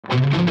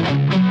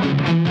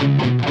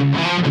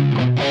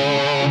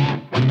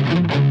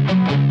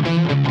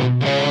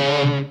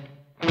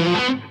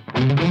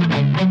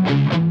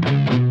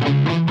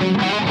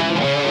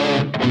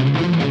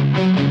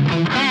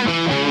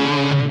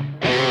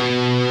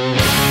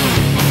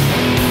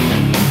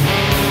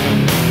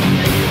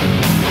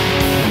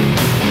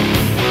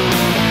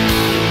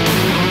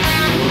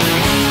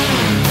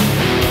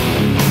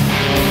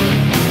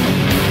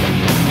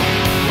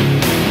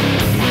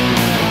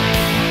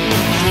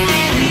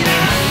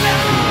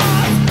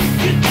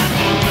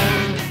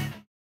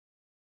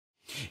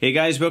Hey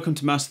guys, welcome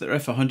to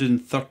MasterThatRiff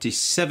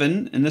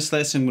 137. In this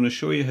lesson I'm going to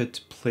show you how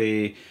to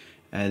play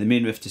the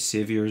main riff to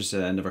Saviour's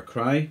Never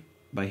Cry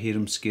by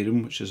Harem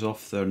Scarem, which is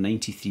off their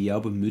 93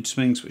 album Mood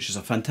Swings, which is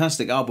a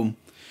fantastic album.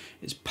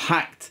 It's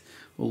packed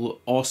with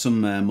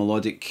awesome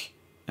melodic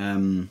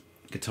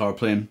guitar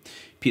playing.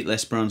 Pete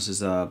Lesperance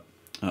is an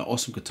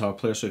awesome guitar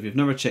player, so if you've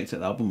never checked out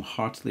the album, I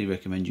heartily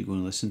recommend you go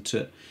and listen to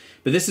it.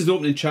 But this is the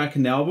opening track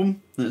in the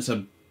album, and it's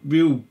a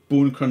real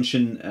bone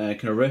crunching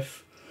kind of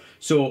riff.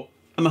 So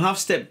I'm a half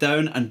step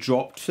down and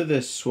dropped for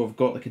this, so I've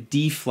got like a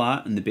D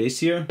flat in the bass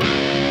here,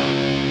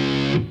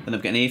 then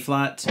I've got an A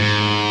flat,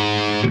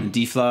 and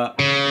D flat,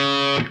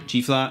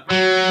 G flat,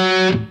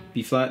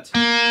 B flat,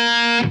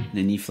 and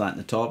an E flat in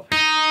the top.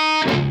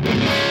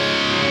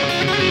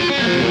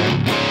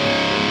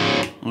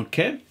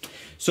 Okay,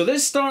 so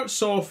this starts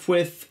off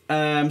with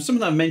something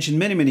that I've mentioned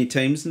many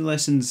times in the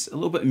lessons, a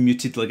little bit of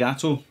muted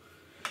legato.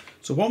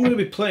 So what I'm going to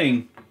be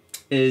playing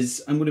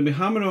is I'm going to be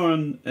hammering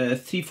on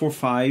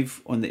 3-4-5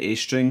 on the A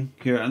string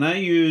here, and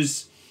I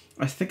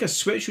think I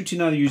switch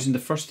between either using the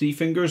first three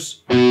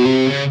fingers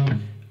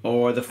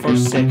or the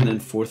first, second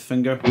and fourth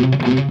finger.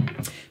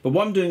 But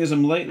what I'm doing is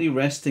I'm lightly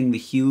resting the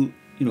heel,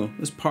 you know,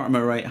 this part of my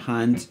right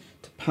hand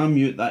to palm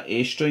mute that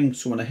A string,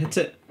 so when I hit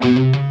it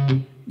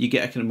you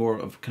get a kind of more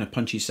of a kind of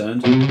punchy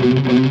sound.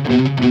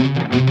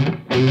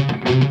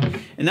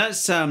 And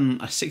that's a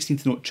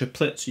 16th note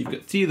triplet, so you've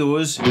got three of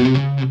those.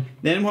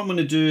 Then what I'm going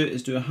to do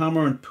is do a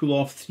hammer and pull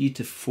off 3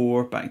 to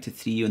 4 back to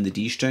 3 on the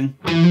D string.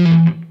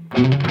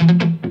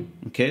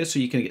 Okay, so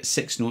you can get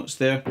 6 notes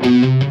there.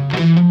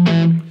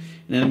 And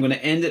then I'm going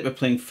to end it by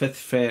playing 5th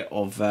fret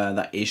of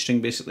that A string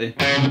basically.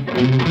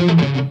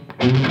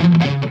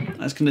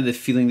 That's kind of the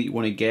feeling that you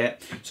want to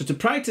get. So to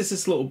practice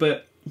this a little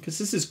bit, because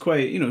this is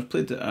quite, you know, it's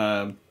played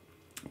at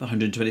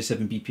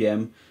 127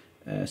 BPM,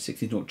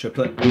 16th note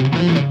triplet.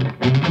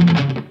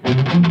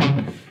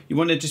 You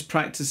want to just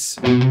practice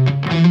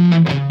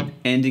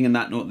ending in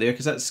that note there,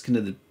 because that's kind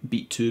of the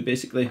beat 2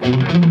 basically.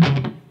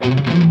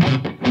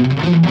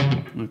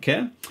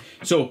 Okay,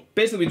 so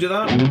basically we do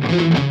that.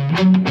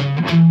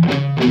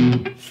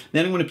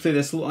 Then I'm going to play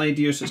this little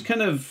idea, so it's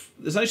kind of,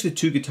 there's actually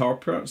 2 guitar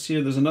parts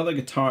here. There's another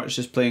guitar, it's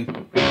just playing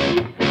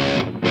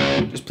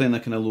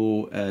that kind of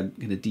low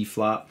kind of D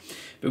flat,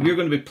 but we're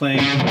going to be playing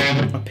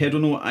a pedal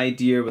note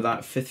idea with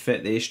that 5th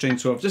fret the A string.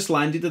 So I've just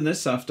landed in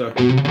this after.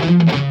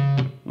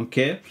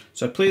 Okay,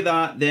 so I play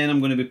that, then I'm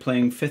going to be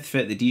playing 5th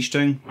fret the D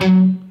string.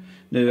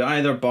 Now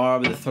either bar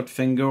with the 3rd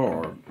finger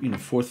or, you know,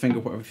 4th finger,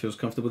 whatever feels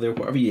comfortable there,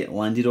 whatever you get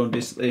landed on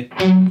basically.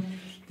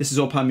 This is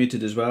all palm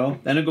muted as well.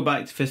 Then I go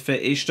back to 5th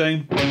fret A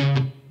string,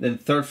 then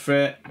 3rd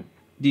fret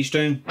D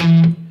string,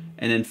 and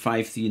then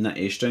 5-3 in that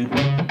A string.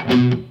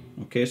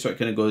 Okay, so it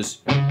kind of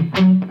goes,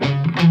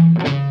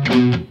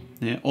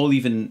 yeah, all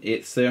even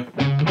 8ths there.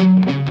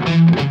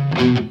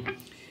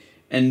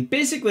 And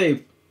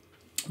basically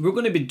we're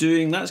going to be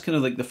doing, that's kind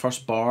of like the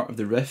first bar of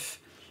the riff,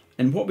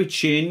 and what we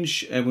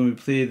change when we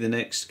play the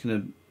next kind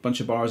of bunch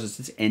of bars is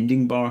this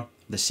ending bar,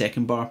 the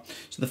second bar.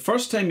 So the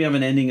first time you have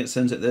an ending it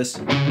sounds like this.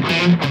 So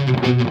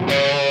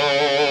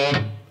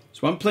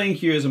what I'm playing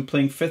here is I'm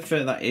playing 5th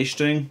fret of that A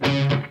string,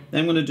 then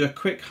I'm going to do a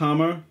quick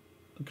hammer,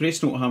 a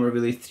grace note hammer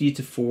really, 3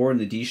 to 4 in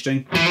the D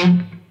string.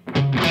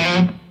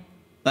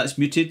 That's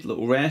muted,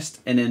 little rest,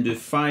 and then do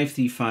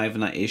 5-3-5 in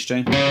that A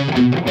string,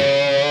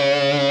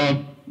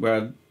 where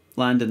I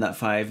land in that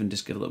 5 and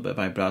just give a little bit of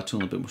vibrato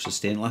and a little bit more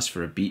sustain, lasts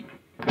for a beat.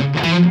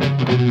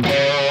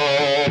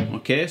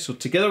 Okay, so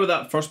together with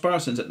that first bar,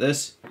 sounds like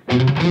this.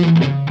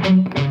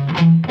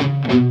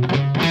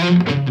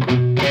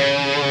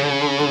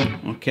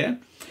 Okay,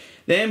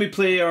 then we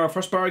play our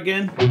first bar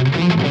again,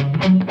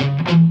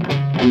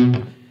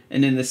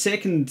 and then the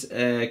second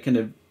kind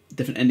of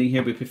different ending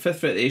here, we play 5th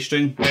fret the A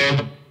string.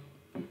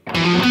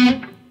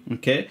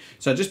 Okay,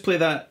 so I just play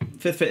that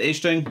 5th fret A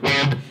string,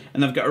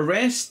 and I've got a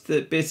rest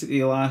that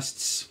basically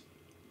lasts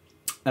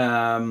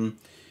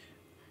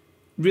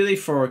really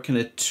for kind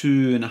of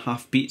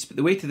 2.5 beats. But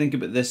the way to think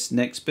about this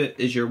next bit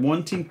is you're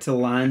wanting to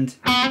land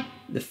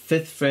the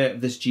 5th fret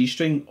of this G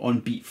string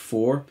on beat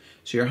 4.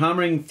 So you're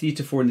hammering 3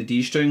 to 4 in the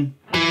D string,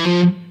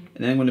 and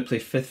then I'm going to play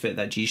 5th fret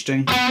that G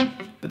string,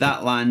 but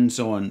that lands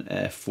on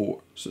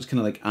 4. So it's kind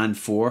of like and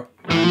 4,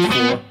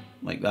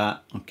 like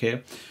that.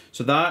 Okay,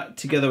 so that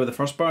together with the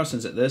first bar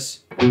sounds like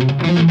this.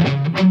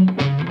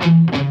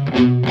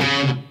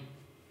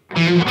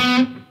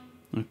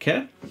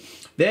 Okay,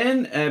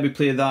 then we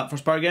play that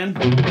first bar again.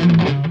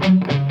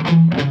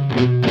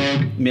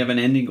 we have an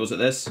ending goes like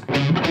this.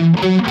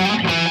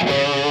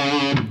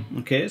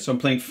 Okay, so I'm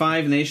playing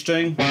 5 in the A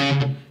string,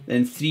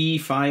 then 3,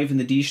 5 in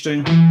the D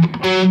string,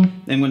 then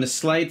I'm going to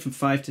slide from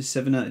 5 to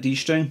 7 at the D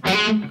string,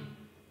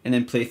 and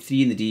then play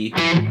 3 in the D,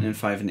 and then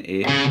 5 in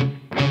the A.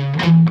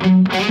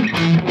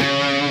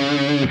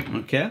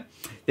 Okay,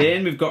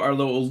 then we've got our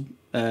little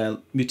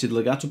muted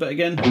legato bit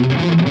again,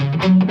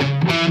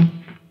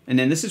 and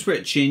then this is where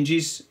it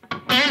changes.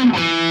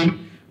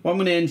 What I'm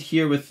going to end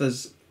here with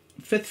is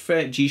 5th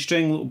fret G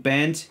string, little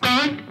bend.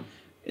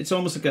 It's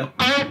almost like a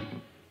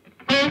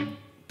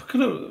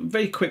kind of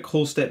very quick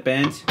whole step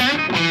bend,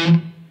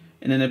 and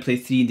then I play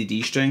 3 in the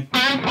D string,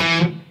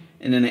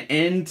 and then I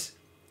end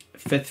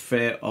 5th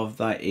fret of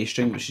that A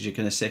string, which is your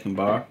kind of second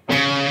bar.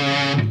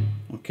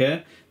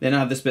 Okay, then I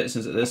have this bit that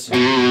sounds like this.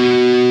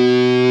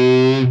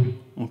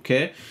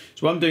 Okay,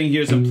 so what I'm doing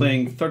here is I'm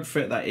playing 3rd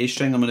fret that A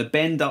string. I'm going to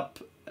bend up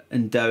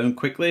and down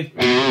quickly.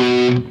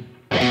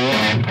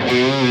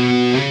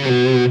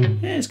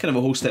 Yeah, it's kind of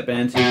a whole step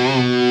bend.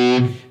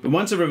 But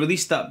once I've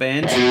released that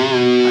bend,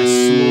 I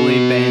slowly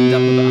bend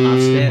up about a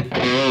half step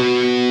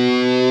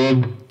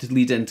to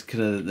lead into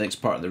kind of the next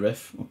part of the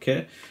riff.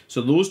 Okay,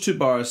 so those 2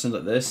 bars sound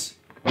like this.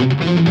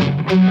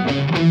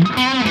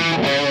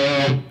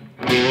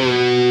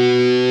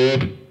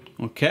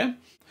 Okay,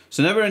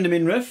 so now we're in the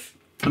main riff.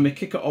 I'm going to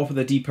kick it off with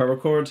a D power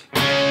chord.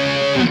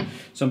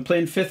 So I'm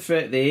playing 5th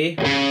fret of the A,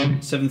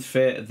 7th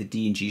fret of the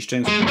D and G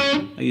strings.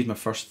 I use my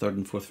 1st, 3rd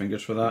and 4th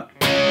fingers for that.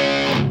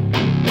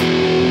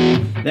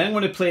 Then I'm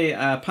going to play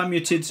pan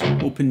muted,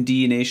 open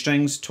D and A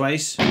strings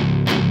twice.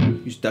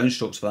 Use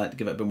downstrokes for that to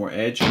give it a bit more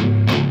edge.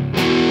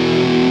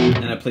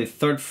 And I play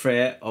 3rd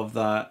fret of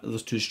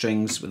those 2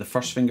 strings with the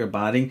 1st finger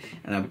barring,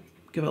 and I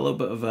give it a little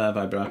bit of a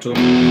vibrato.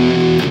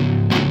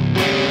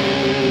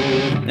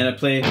 Then I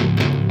play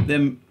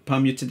them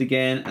pan muted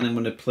again, and I'm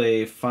going to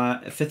play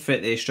 5th fret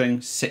of the A string,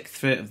 6th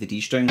fret of the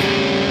D string.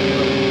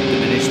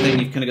 Diminished thing,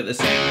 you've kind of got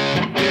this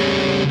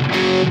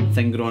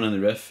thing going on in the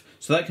riff.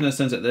 So that kind of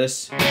sounds like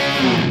this.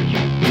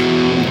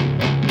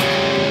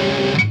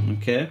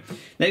 Okay,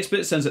 next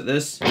bit sounds like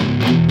this.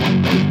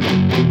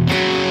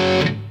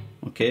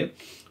 Okay,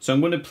 so I'm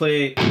going to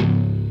play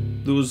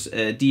those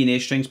D and A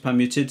strings pan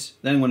muted,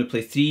 then I'm going to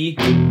play 3,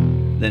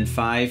 then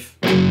 5.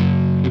 So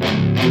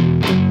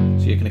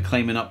you're kind of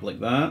climbing up like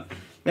that.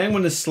 Then I'm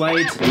going to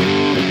slide,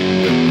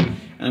 and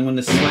I'm going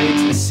to slide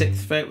to the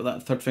 6th fret with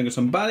that 3rd finger.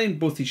 So I'm barring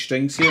both these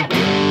strings here.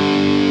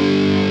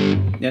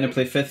 Then I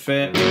play 5th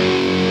fret,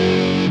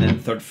 and then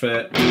 3rd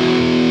fret.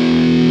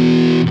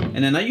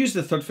 And then I use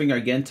the 3rd finger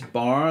again to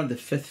bar the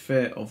 5th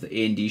fret of the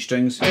A and D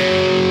strings.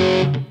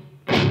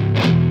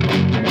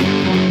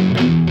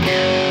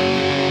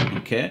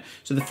 Okay,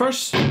 so the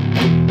first,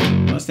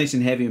 that's nice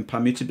and heavy and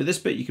pan muted, but this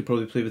bit you could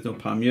probably play with no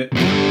pan mute.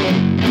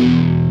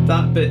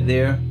 That bit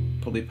there,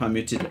 probably pan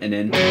muted, and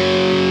then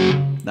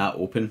that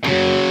open.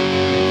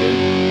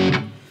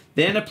 Okay.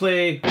 Then I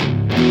play,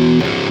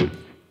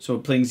 so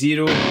I'm playing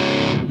 0,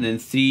 and then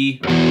 3,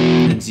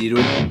 and then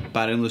 0,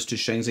 barring those 2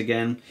 strings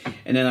again.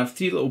 And then I have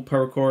 3 little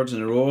power chords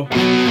in a row.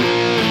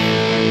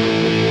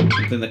 I'm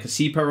playing like a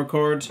C power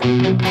chord.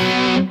 I'm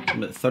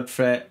at the 3rd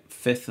fret,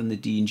 5th on the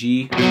D and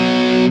G.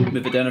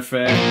 Move it down a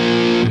fret,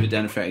 move it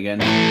down a fret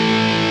again.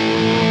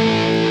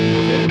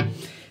 Okay.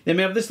 Then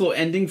we have this little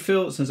ending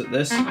fill, it sounds like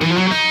this.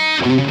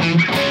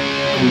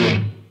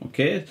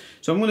 Okay,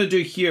 so I'm going to do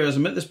here is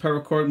I'm at this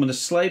power chord, I'm going to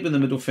slide with the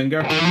middle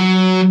finger to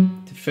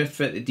 5th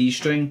fret the D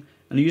string,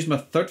 and I use my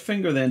 3rd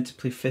finger then to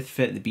play 5th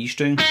fret the B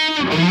string.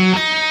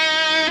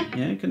 Yeah,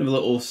 kind of a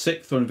little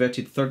 6th or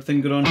inverted 3rd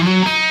thing going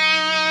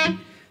on.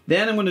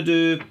 Then I'm going to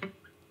do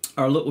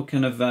our little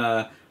kind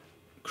of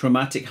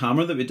chromatic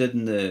hammer that we did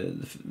in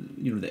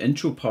the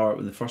intro part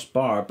with the first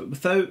bar, but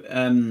without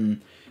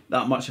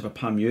that much of a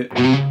pan mute.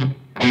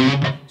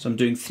 So I'm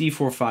doing 3,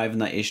 4, 5 in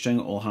that A string,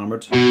 all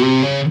hammered.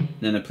 And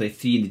then I play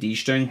 3 in the D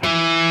string,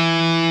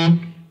 and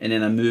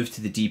then I move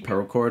to the D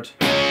power chord,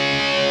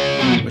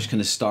 which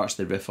kind of starts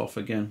the riff off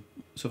again.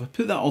 So if I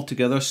put that all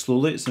together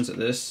slowly, it sounds like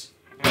this.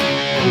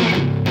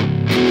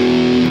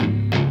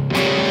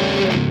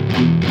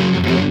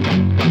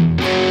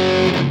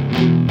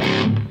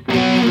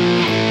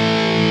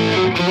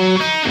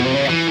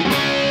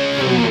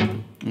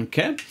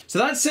 Okay, so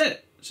that's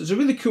it. So it's a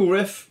really cool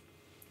riff.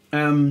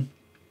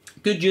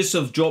 Good use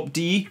of drop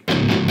D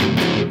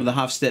with a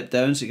half step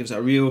down, so it gives it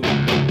a real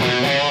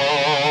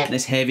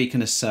nice heavy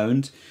kind of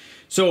sound.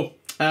 So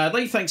I'd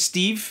like to thank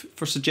Steve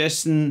for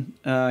suggesting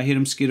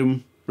Harem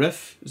Scarem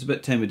riff. It's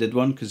about time we did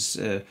one, because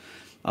I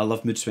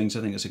love Mood Swings. I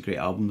think it's a great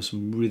album with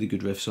some really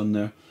good riffs on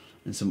there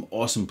and some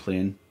awesome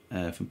playing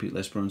from Pete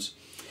Lesperance.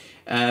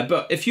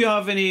 But if you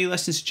have any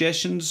lesson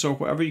suggestions or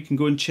whatever, you can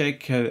go and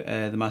check out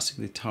the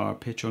Master Guitar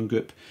Patreon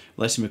group.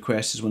 Lesson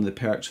requests is one of the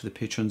perks for the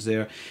patrons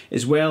there,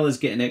 as well as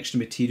getting extra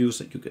materials,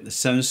 like you'll get the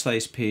sound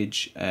slice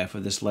page for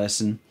this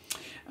lesson,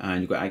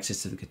 and you've got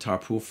access to the guitar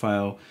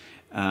profile,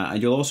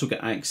 and you'll also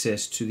get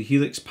access to the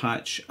Helix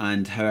patch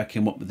and how I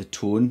came up with the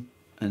tone,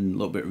 and a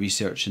little bit of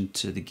research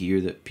into the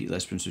gear that Pete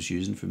Lesperance was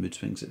using for Mood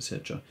Swings,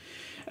 etc.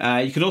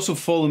 You can also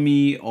follow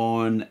me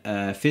on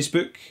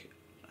Facebook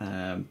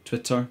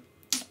Twitter,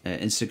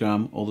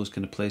 Instagram, all those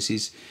kind of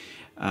places.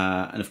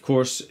 And of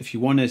course, if you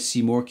want to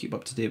see more, keep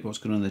up to date with what's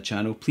going on the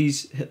channel,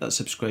 please hit that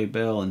subscribe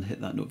bell and hit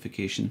that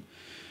notification,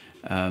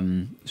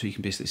 so you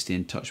can basically stay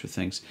in touch with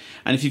things.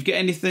 And if you've got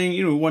anything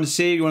you want to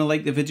say, you want to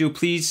like the video,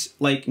 please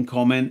like and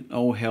comment. It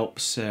all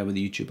helps with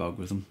the YouTube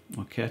algorithm.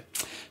 Okay,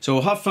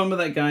 so have fun with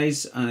that,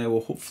 guys, and I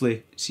will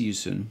hopefully see you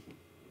soon.